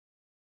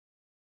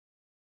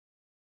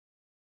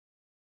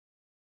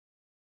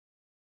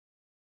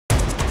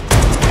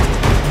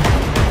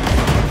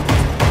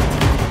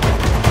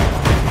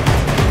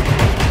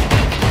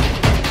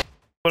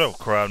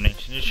Corrupt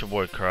Nation? It's your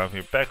boy Corrupt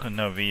here, back with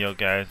another video,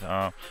 guys.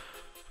 I'm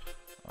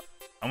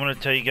gonna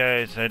tell you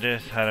guys, I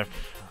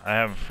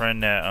have a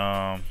friend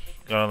that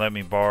gonna let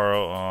me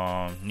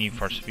borrow Need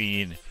for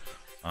Speed,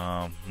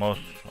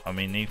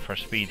 Need for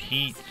Speed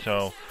Heat,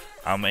 so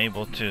I'm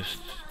able to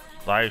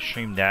live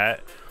stream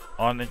that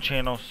on the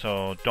channel.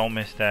 So don't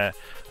miss that.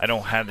 I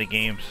don't have the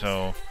game,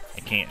 so I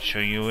can't show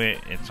you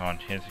it. It's on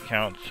his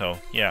account. So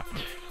yeah.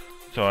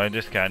 So I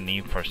just got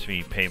Need for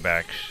Speed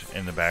Payback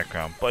in the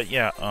background. But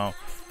yeah,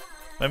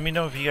 let me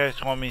know if you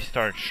guys want me to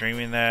start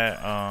streaming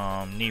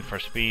that Need for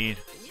Speed.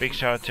 Big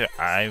shout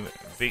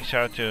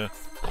out to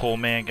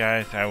Coleman,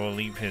 guys. I will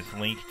leave his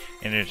link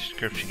in the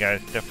description,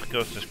 guys. Definitely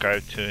go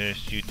subscribe to his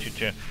YouTube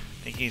channel.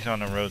 I think he's on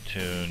the road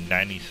to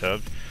 90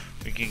 subs.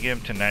 If we can get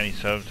him to 90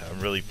 subs,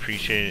 I really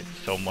appreciate it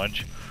so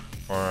much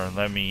for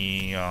letting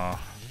me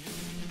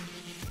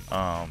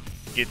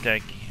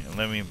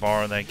let me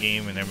borrow that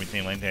game and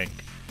everything like that.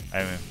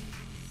 I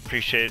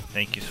appreciate it.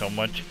 Thank you so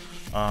much.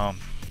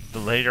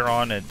 Later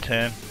on at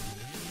 10,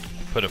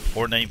 put a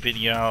Fortnite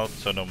video out,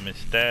 so don't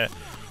miss that,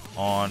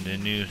 on the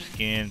new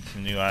skins, the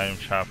new item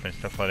shop and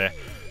stuff like that.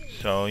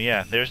 So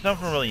yeah, there's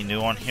nothing really new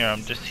on here.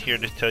 I'm just here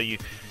to tell you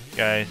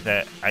guys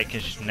that I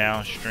can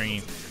now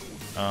stream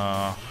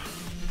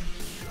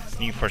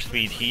Need for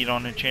Speed Heat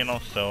on the channel.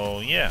 So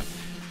yeah,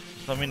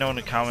 just let me know in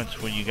the comments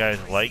what you guys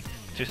like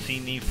to see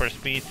Need for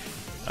Speed.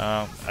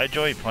 I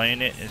enjoy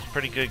playing it. It's a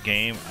pretty good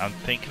game. I'm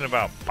thinking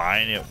about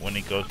buying it when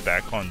it goes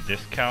back on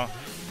discount.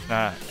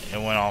 It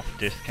went off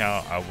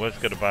discount. I was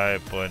gonna buy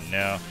it, but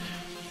now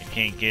I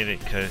can't get it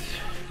because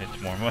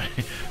it's more money.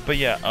 But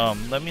yeah,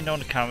 let me know in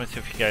the comments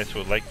if you guys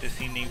would like to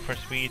see Need for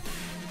Speed,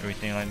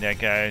 everything like that,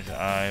 guys.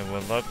 I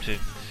would love to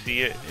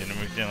see it and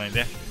everything like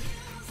that.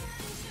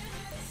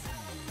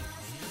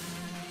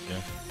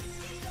 Yeah.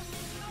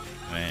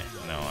 Man,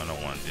 no, I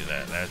don't want to do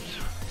that. That's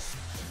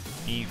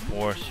Need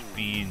for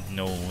Speed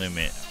No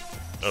Limit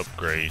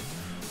upgrade.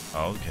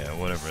 Okay,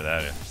 whatever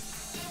that is.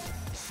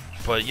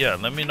 But yeah,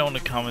 let me know in the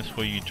comments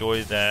will you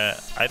enjoy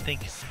that. I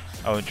think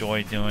I would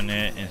enjoy doing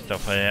it and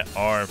stuff like that,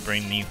 or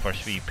bring Need for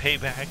Speed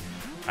Payback.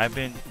 I've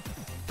been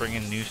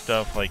bringing new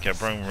stuff, like I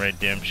bring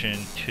Redemption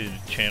to the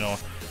channel.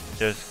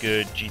 That's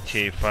good.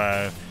 GTA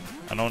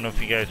 5. I don't know if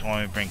you guys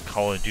want me to bring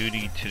Call of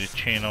Duty to the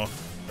channel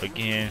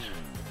again.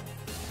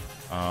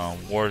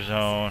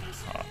 Warzone.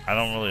 I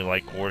don't really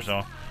like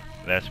Warzone.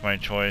 That's my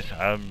choice.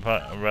 I'd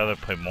rather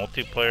play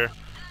multiplayer.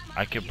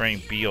 I could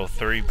bring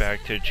BO3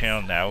 back to the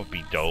channel. That would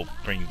be dope.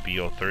 Bring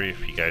BO3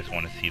 if you guys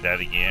want to see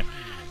that again.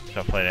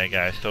 Stuff like that,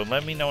 guys. So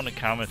let me know in the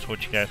comments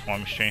what you guys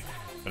want me to stream.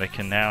 But I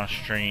can now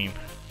stream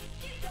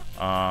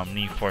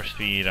Need for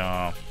Speed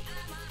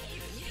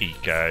Heat,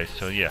 guys.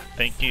 So yeah,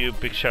 thank you.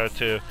 Big shout out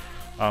to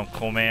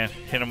Coleman.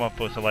 Hit him up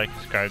with a like,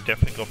 subscribe.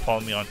 Definitely go follow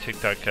me on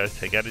TikTok,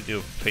 guys. I got to do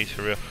a face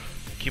reveal.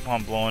 Keep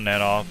on blowing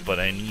that off, but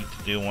I need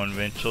to do one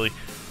eventually.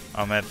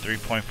 I'm at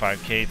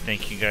 3.5k.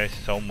 Thank you guys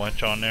so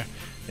much on there.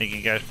 Thank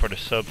you guys for the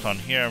subs on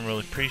here. I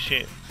really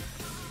appreciate it.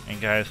 And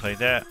guys like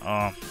that,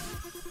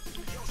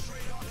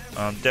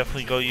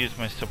 definitely go use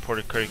my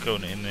supported credit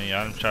code in the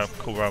item shop,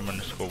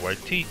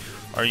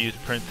 CoolRob_YT, or use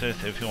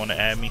Princess if you want to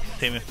add me.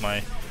 Same with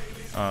my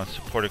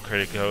supported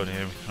credit code and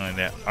everything like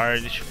that.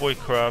 Alright, it's your boy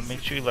Corrupt. Make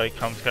sure you like,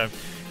 comment, subscribe,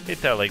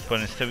 hit that like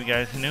button if you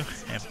guys are new,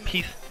 and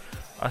peace.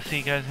 I'll see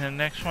you guys in the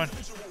next one.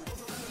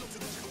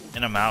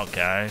 And I'm out,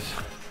 guys.